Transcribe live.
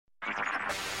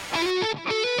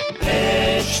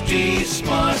HT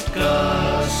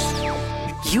Smartcast.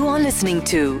 You are listening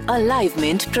to a Live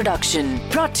Mint production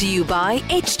brought to you by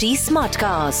HT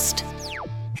Smartcast.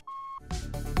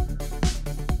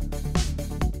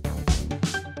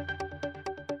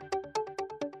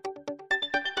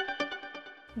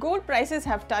 Gold prices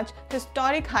have touched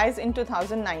historic highs in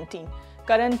 2019.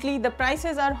 Currently, the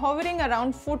prices are hovering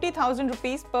around 40,000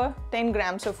 rupees per 10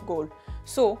 grams of gold.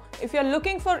 So, if you're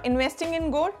looking for investing in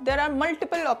gold, there are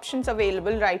multiple options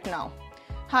available right now.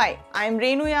 Hi, I am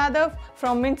Renu Yadav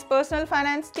from Mint's personal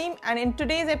finance team, and in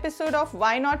today's episode of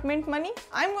Why Not Mint Money,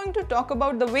 I'm going to talk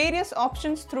about the various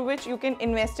options through which you can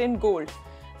invest in gold.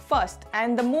 First,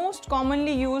 and the most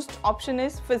commonly used option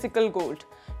is physical gold.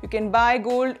 You can buy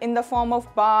gold in the form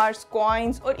of bars,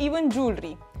 coins, or even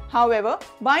jewelry. However,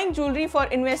 buying jewelry for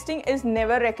investing is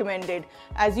never recommended,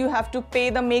 as you have to pay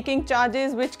the making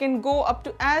charges, which can go up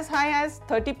to as high as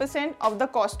 30% of the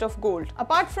cost of gold.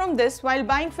 Apart from this, while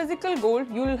buying physical gold,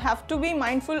 you will have to be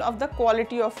mindful of the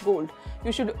quality of gold.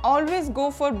 You should always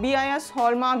go for BIS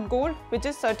Hallmark gold, which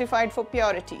is certified for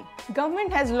purity.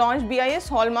 Government has launched BIS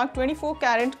Hallmark 24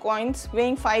 karat coins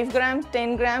weighing 5 grams,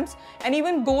 10 grams, and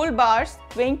even gold bars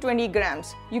weighing 20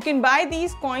 grams. You can buy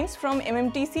these coins from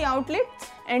MMTC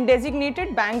outlets and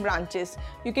designated bank branches.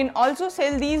 You can also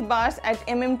sell these bars at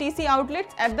MMTC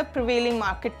outlets at the prevailing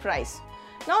market price.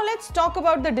 Now let's talk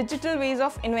about the digital ways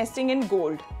of investing in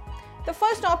gold. The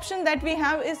first option that we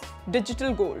have is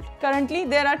digital gold. Currently,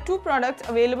 there are two products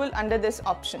available under this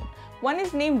option. One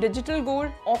is named Digital Gold,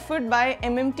 offered by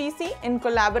MMTC in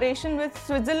collaboration with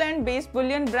Switzerland-based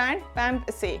bullion brand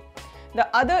PAMP-SA. The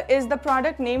other is the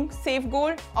product named Safe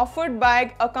Gold, offered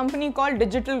by a company called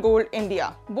Digital Gold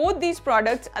India. Both these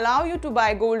products allow you to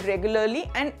buy gold regularly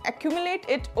and accumulate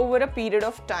it over a period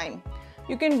of time.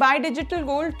 You can buy digital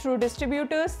gold through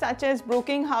distributors such as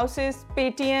broking houses,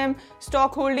 Paytm,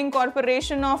 Stock Holding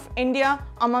Corporation of India,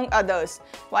 among others,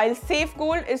 while Safe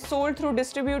Gold is sold through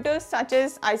distributors such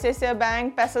as ICICI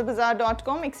Bank,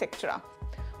 Paisabazaar.com, etc.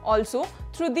 Also,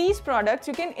 through these products,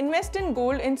 you can invest in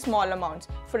gold in small amounts.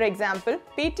 For example,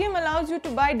 Paytm allows you to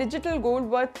buy digital gold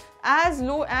worth as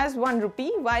low as 1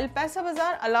 rupee, while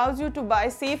Paisabazaar allows you to buy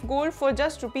safe gold for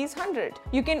just rupees 100.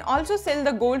 You can also sell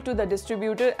the gold to the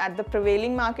distributor at the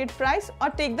prevailing market price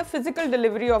or take the physical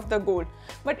delivery of the gold,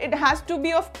 but it has to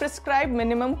be of prescribed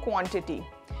minimum quantity.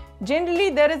 Generally,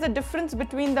 there is a difference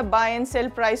between the buy and sell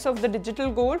price of the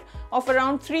digital gold of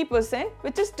around 3%,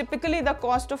 which is typically the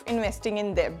cost of investing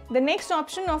in them. The next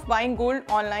option of buying gold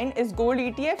online is gold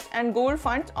ETFs and gold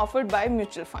funds offered by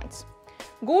mutual funds.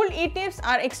 Gold ETFs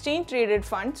are exchange-traded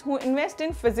funds who invest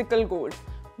in physical gold.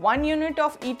 1 unit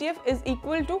of ETF is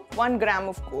equal to 1 gram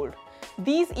of gold.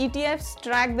 These ETFs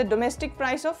track the domestic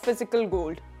price of physical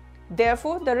gold.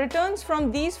 Therefore, the returns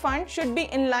from these funds should be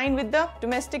in line with the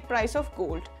domestic price of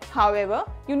gold. However,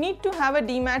 you need to have a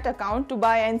demat account to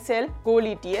buy and sell gold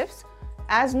ETFs.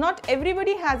 As not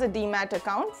everybody has a demat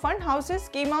account, fund houses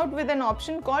came out with an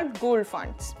option called gold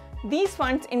funds. These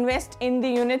funds invest in the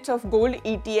units of gold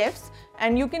ETFs,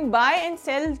 and you can buy and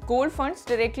sell gold funds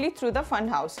directly through the fund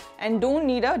house and don't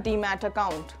need a demat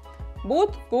account.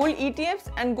 Both gold ETFs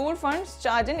and gold funds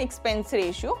charge an expense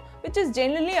ratio, which is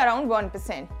generally around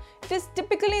 1%. It is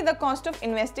typically the cost of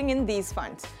investing in these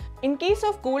funds. In case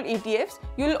of gold ETFs,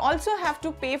 you will also have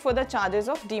to pay for the charges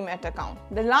of demat account.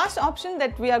 The last option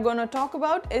that we are going to talk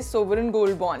about is sovereign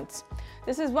gold bonds.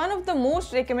 This is one of the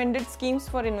most recommended schemes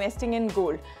for investing in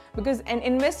gold, because an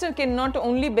investor can not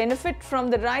only benefit from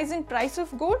the rise in price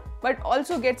of gold, but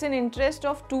also gets an interest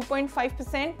of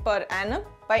 2.5% per annum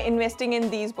by investing in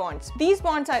these bonds. These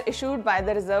bonds are issued by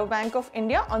the Reserve Bank of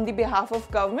India on the behalf of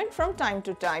government from time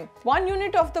to time. 1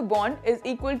 unit of the bond is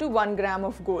equal to 1 gram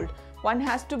of gold. One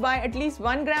has to buy at least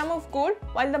 1 gram of gold,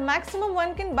 while the maximum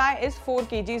one can buy is 4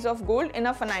 kgs of gold in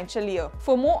a financial year.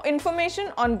 For more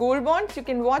information on gold bonds, you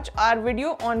can watch our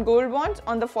video on gold bonds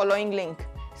on the following link.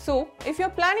 So, if you're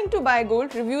planning to buy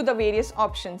gold, review the various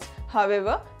options.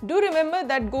 However, do remember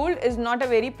that gold is not a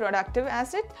very productive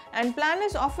asset, and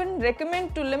planners often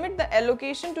recommend to limit the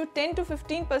allocation to 10 to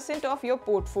 15% of your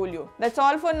portfolio. That's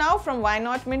all for now from Why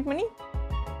Not Mint Money.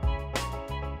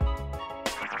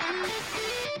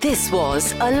 This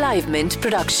was a Live Mint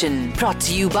production brought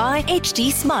to you by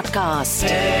HT Smartcast.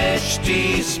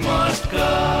 HT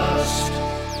Smartcast.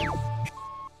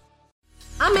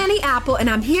 I'm Annie Apple,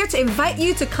 and I'm here to invite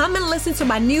you to come and listen to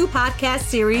my new podcast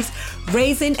series,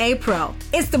 Raising a Pro.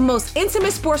 It's the most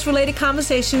intimate sports-related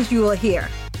conversations you will hear.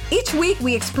 Each week,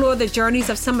 we explore the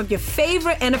journeys of some of your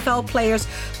favorite NFL players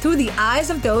through the eyes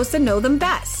of those that know them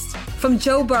best. From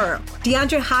Joe Burrow,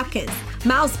 DeAndre Hopkins,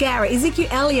 Myles Garrett, Ezekiel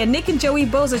Elliott, Nick and Joey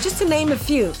Bosa, just to name a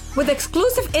few. With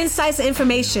exclusive insights and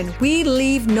information, we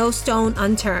leave no stone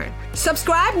unturned.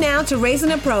 Subscribe now to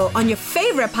Raising a Pro on your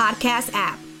favorite podcast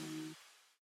app.